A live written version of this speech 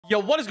Yo,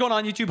 what is going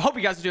on, YouTube? Hope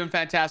you guys are doing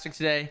fantastic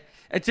today.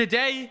 And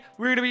today,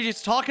 we're going to be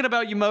just talking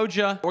about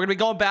Yemoja. We're going to be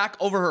going back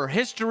over her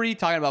history,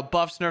 talking about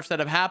buffs, nerfs that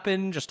have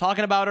happened, just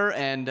talking about her.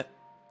 And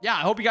yeah,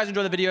 I hope you guys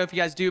enjoy the video. If you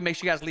guys do, make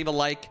sure you guys leave a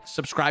like,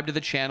 subscribe to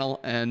the channel,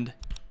 and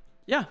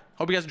yeah,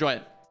 hope you guys enjoy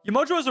it.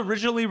 Yemoja was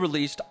originally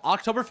released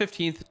October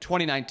 15th,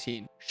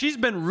 2019. She's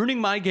been ruining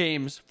my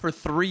games for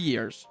 3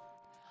 years.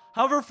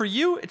 However, for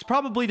you, it's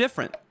probably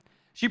different.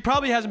 She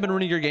probably hasn't been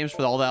ruining your games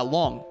for all that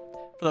long.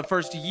 For the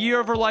first year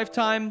of her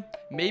lifetime,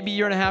 maybe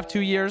year and a half,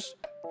 2 years,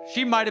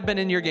 she might have been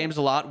in your games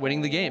a lot, winning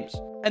the games.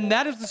 And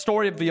that is the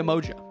story of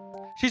Yemoja.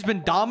 She's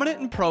been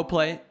dominant in pro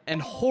play and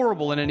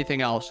horrible in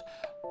anything else.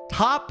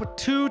 Top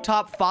 2,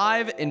 top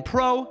 5 in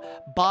pro,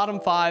 bottom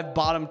 5,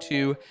 bottom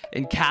 2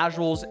 in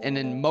casuals and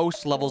in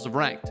most levels of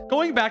ranked.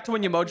 Going back to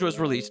when Yemoja was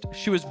released,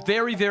 she was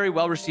very, very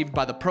well received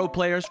by the pro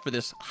players for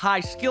this high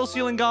skill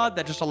ceiling god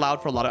that just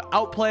allowed for a lot of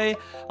outplay,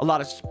 a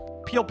lot of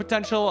peel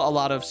potential, a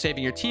lot of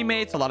saving your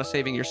teammates, a lot of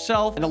saving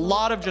yourself, and a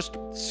lot of just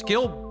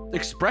skill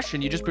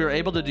expression. You just were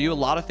able to do a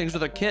lot of things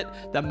with a kit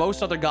that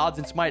most other gods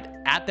in Smite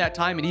at that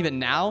time, and even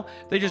now,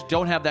 they just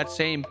don't have that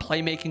same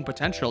playmaking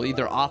potential,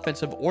 either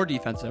offensive or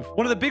defensive.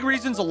 One of the big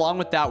reasons along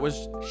with that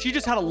was she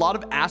just had a lot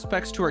of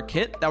aspects to her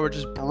kit that were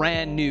just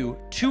brand new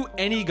to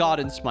any god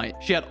in Smite.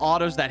 She had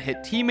autos that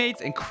hit teammates,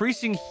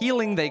 increasing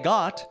healing they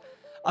got,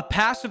 a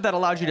passive that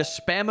allowed you to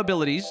spam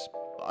abilities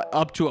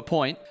up to a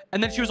point,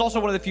 and then she was also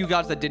one of the few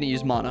gods that didn't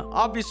use mana.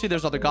 Obviously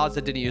there's other gods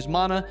that didn't use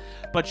mana,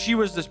 but she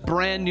was this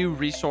brand new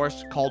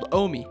resource called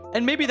Omi.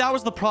 And maybe that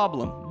was the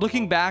problem.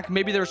 Looking back,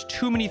 maybe there's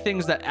too many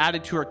things that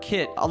added to her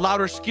kit, allowed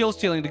her skill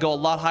stealing to go a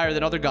lot higher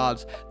than other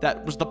gods.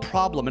 That was the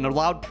problem, and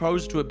allowed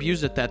pros to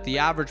abuse it that the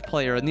average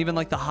player and even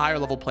like the higher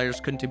level players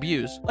couldn't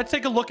abuse. Let's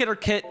take a look at her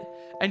kit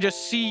and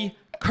just see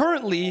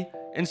currently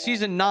in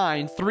Season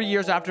 9, 3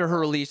 years after her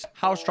release,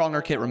 how strong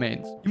her kit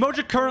remains.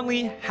 Yemoja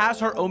currently has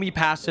her Omi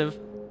passive.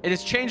 It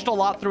has changed a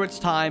lot through its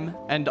time,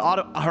 and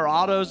her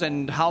autos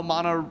and how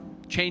mana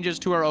changes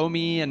to her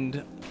Omi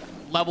and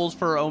levels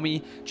for her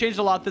Omi changed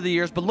a lot through the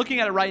years. But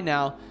looking at it right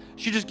now,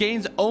 she just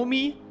gains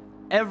Omi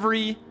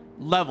every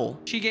level.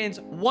 She gains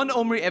 1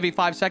 Omi every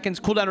 5 seconds.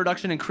 Cooldown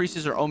reduction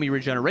increases her Omi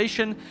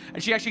regeneration,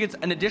 and she actually gets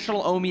an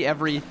additional Omi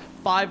every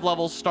 5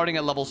 levels, starting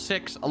at level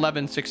 6,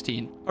 11,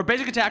 16. Her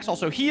basic attacks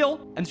also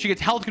heal, and she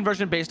gets health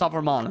conversion based off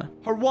her mana.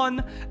 Her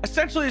 1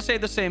 essentially say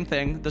the same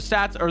thing. The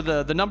stats or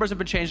the numbers have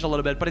been changed a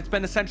little bit, but it's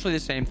been essentially the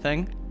same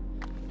thing.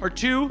 Her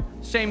 2,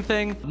 same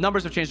thing.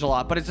 Numbers have changed a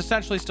lot, but it's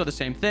essentially still the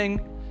same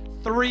thing.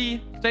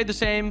 3 stayed the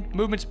same.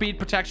 Movement speed,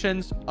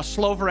 protections, a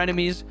slow for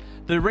enemies.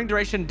 The ring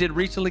duration did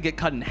recently get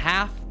cut in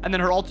half. And then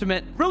her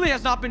ultimate really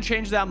has not been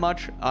changed that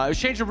much. It was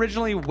changed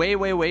originally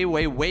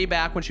way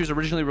back when she was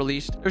originally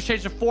released. It was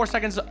changed to 4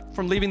 seconds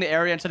from leaving the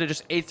area instead of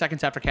just 8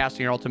 seconds after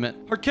casting her ultimate.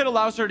 Her kit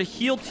allows her to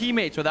heal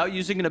teammates without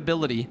using an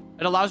ability.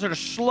 It allows her to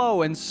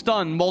slow and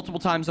stun multiple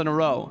times in a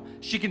row.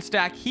 She can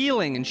stack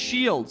healing and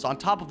shields on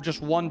top of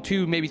just 1,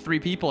 2, maybe 3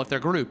 people if they're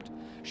grouped.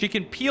 She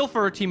can peel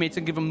for her teammates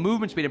and give them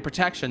movement speed and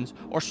protections,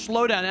 or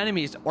slow down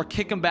enemies or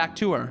kick them back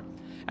to her.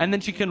 And then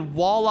she can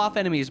wall off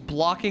enemies,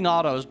 blocking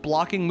autos,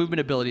 blocking movement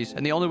abilities,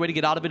 and the only way to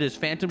get out of it is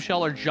Phantom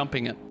Shell or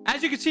jumping it.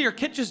 As you can see, her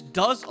kit just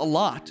does a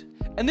lot.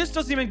 And this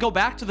doesn't even go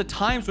back to the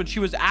times when she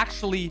was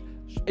actually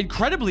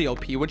incredibly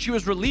OP, when she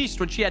was released,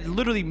 when she had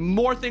literally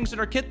more things in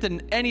her kit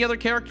than any other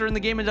character in the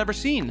game had ever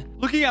seen.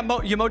 Looking at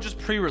Yemoja's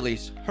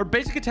pre-release, her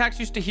basic attacks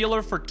used to heal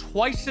her for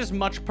twice as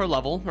much per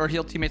level, or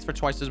heal teammates for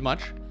twice as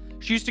much.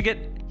 She used to get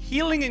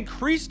healing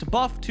increased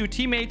buff to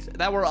teammates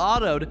that were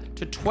autoed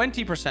to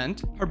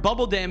 20%. Her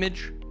bubble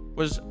damage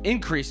was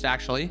increased,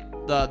 actually.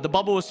 The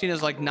bubble was seen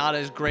as like not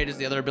as great as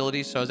the other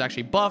abilities, so it was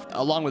actually buffed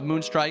along with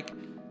Moonstrike.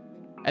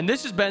 And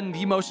this has been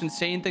the most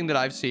insane thing that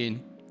I've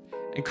seen.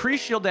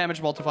 Increased shield damage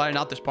multiplier,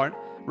 not this part,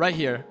 right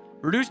here.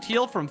 Reduced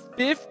heal from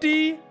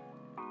 50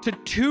 to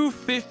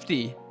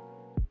 250.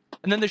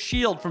 And then the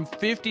shield from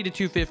 50 to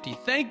 250.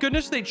 Thank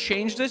goodness they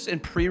changed this in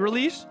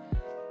pre-release.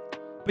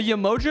 But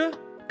Yemoja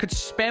could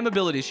spam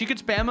abilities. She could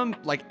spam them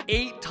like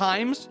 8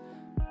 times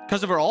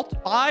because of her ult.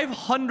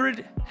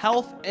 500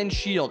 health and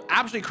shield.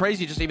 Absolutely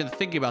crazy just even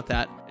thinking about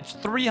that. It's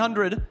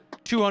 300,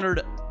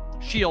 200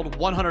 shield,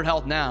 100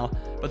 health now.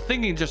 But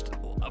thinking just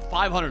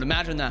 500,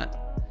 imagine that.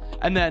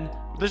 And then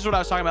this is what I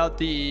was talking about.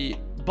 The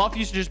buff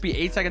used to just be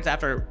 8 seconds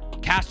after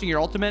casting your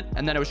ultimate,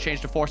 and then it was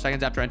changed to 4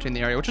 seconds after entering the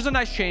area, which is a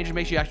nice change. It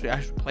makes you actually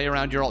play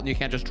around your ult, and you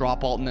can't just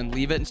drop ult and then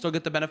leave it and still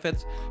get the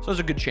benefits. So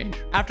it's a good change.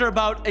 After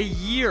about a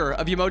year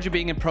of Yemoja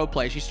being in pro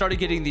play, she started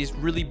getting these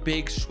really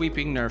big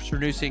sweeping nerfs,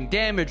 reducing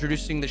damage,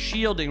 reducing the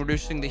shielding,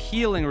 reducing the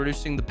healing,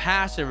 reducing the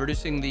passive,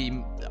 reducing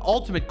the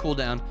ultimate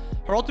cooldown.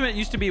 Her ultimate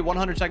used to be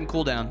 100-second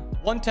cooldown,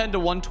 110 to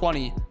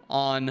 120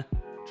 on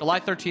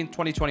July 13th,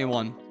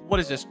 2021. What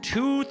is this,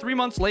 2-3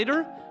 months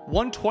later?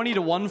 120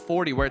 to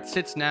 140 where it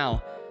sits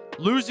now,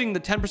 losing the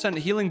 10%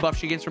 healing buff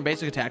she gains from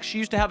basic attacks. She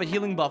used to have a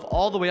healing buff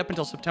all the way up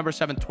until September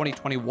 7th,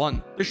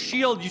 2021. The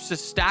shield used to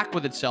stack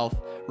with itself,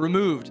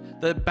 removed.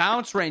 The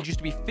bounce range used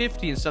to be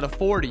 50 instead of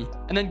 40.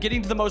 And then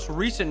getting to the most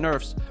recent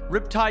nerfs,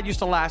 Riptide used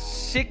to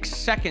last 6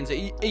 seconds.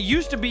 It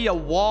used to be a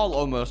wall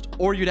almost,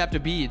 or you'd have to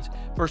beads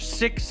for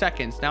 6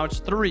 seconds. Now it's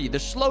 3. The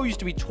slow used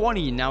to be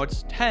 20, now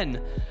it's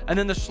 10. And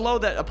then the slow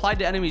that applied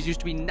to enemies used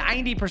to be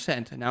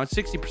 90%, and now it's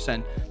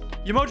 60%.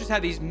 Yemoja's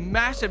had these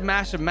massive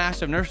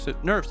nerfs,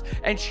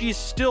 and she is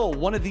still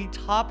one of the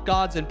top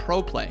gods in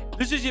pro play.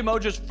 This is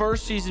Yemoja's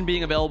first season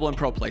being available in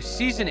pro play,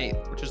 season 8,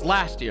 which is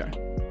last year.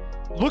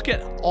 Look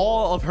at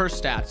all of her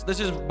stats. This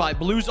is by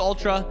Blues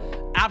Ultra.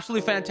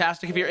 Absolutely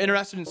fantastic. If you're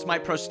interested in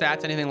Smite Pro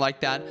stats, anything like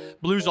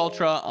that, Blues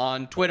Ultra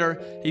on Twitter.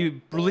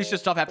 He releases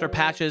stuff after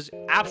patches.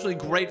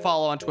 Absolutely great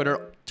follow on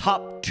Twitter.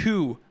 Top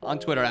 2 on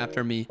Twitter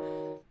after me.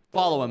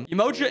 Follow him.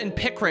 Yemoja in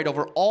pick rate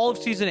over all of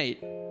season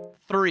 8.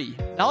 3.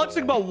 Now let's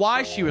think about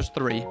why she was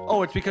 3.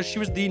 Oh, it's because she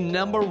was the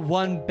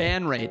 #1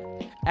 ban rate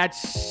at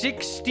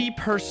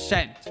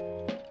 60%.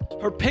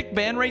 Her pick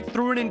ban rate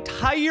through an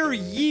entire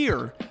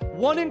year,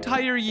 one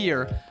entire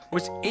year,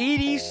 was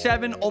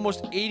 87,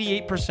 almost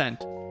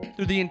 88%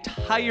 through the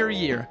entire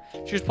year.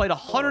 She was played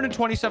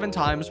 127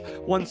 times,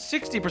 won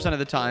 60% of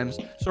the times,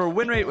 so her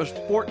win rate was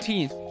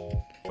 14th.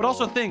 But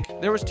also think,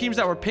 there was teams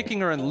that were picking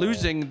her and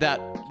losing that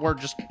were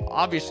just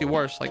obviously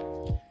worse. Like,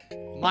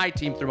 my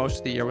team through most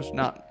of the year was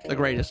not the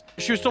greatest.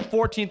 She was still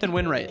 14th in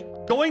win rate.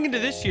 Going into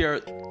this year,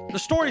 the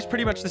story is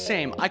pretty much the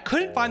same. I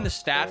couldn't find the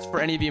stats for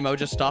any of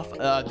Yemoja stuff.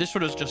 This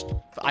one was just,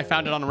 I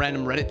found it on a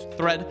random Reddit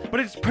thread, but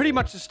it's pretty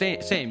much the same.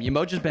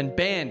 Yemoja's been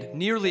banned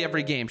nearly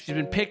every game. She's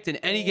been picked in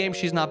any game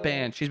she's not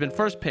banned. She's been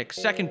first picked,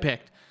 second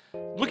picked.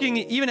 Looking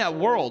even at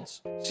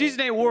Worlds,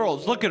 Season 8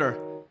 Worlds, look at her.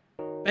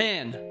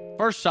 Banned,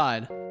 first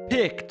side.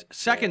 Picked,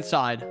 second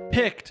side.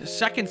 Picked,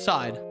 second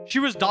side. She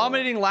was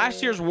dominating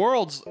last year's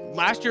Worlds,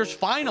 last year's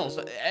finals.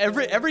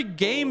 Every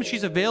game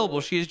she's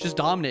available, she is just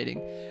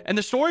dominating. And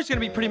the story's going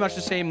to be pretty much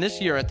the same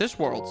this year at this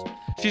Worlds.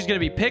 She's going to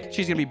be picked,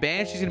 she's going to be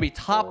banned, she's going to be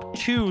top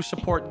 2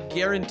 support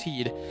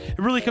guaranteed. It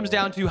really comes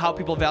down to how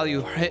people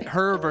value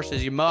her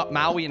versus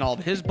Maui and all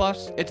of his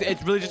buffs.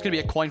 It's really just going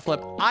to be a coin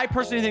flip. I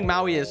personally think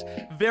Maui is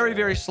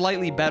very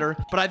slightly better,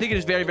 but I think it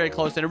is very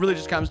close, and it really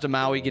just comes to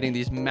Maui getting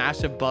these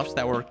massive buffs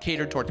that were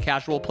catered toward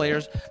casual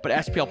players, but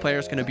SPL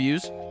players can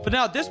abuse. But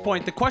now at this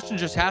point, the question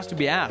just has to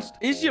be asked.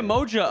 Is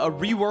Yemoja a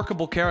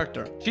reworkable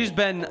character? She's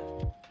been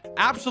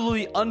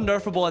absolutely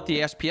unnerfable at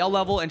the SPL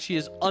level, and she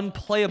is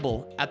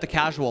unplayable at the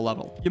casual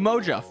level.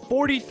 Yemoja,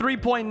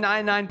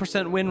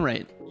 43.99% win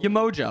rate.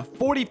 Yemoja,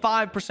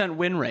 45%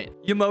 win rate.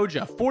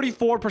 Yemoja,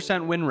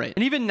 44% win rate.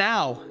 And even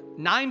now,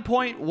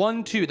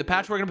 9.12, the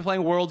patch we're going to be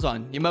playing Worlds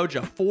on.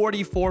 Yemoja,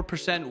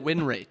 44%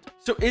 win rate.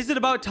 So is it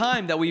about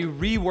time that we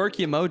rework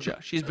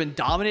Yemoja? She's been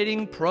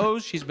dominating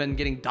pros. She's been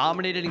getting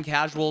dominated in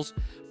casuals.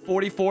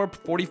 44,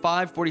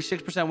 45,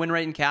 46% win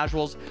rate in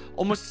casuals.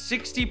 Almost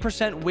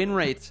 60% win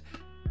rates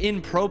in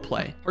pro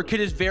play. Her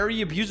kit is very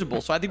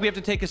abusable, so I think we have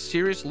to take a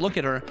serious look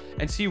at her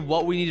and see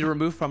what we need to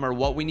remove from her,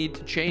 what we need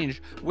to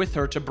change with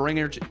her to bring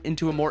her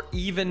into a more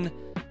even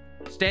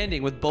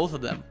standing with both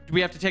of them. Do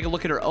we have to take a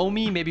look at her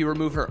Omi, maybe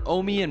remove her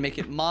Omi and make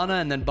it mana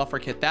and then buff her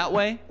kit that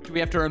way? Do we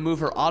have to remove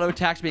her auto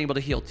attacks being able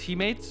to heal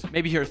teammates?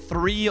 Maybe her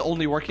 3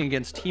 only working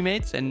against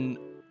teammates and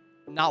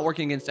not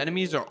working against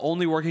enemies, or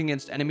only working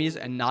against enemies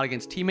and not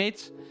against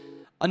teammates?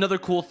 Another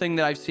cool thing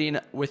that I've seen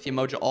with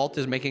Yemoja alt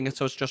is making it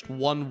so it's just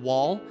one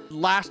wall.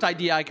 Last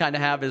idea I kind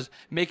of have is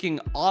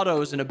making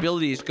autos and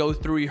abilities go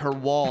through her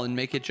wall and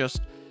make it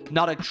just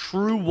not a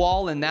true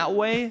wall in that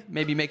way.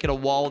 Maybe make it a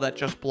wall that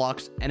just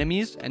blocks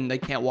enemies and they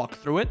can't walk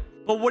through it.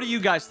 But what do you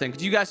guys think?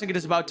 Do you guys think it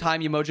is about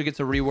time Yemoja gets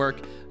a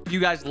rework? Do you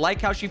guys like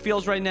how she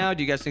feels right now?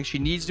 Do you guys think she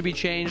needs to be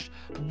changed?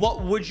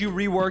 What would you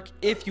rework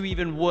if you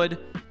even would?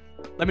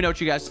 Let me know what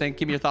you guys think.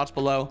 Give me your thoughts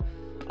below.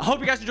 I hope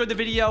you guys enjoyed the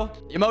video.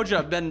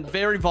 Yemoja, been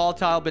very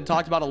volatile, been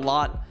talked about a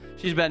lot.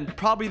 She's been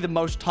probably the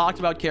most talked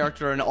about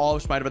character in all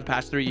of Smite over the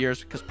past 3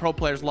 years because pro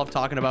players love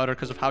talking about her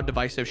because of how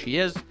divisive she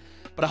is.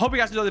 But I hope you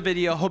guys enjoyed the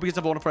video. Hope you guys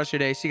have a wonderful rest of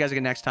your day. See you guys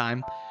again next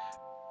time.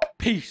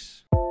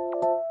 Peace.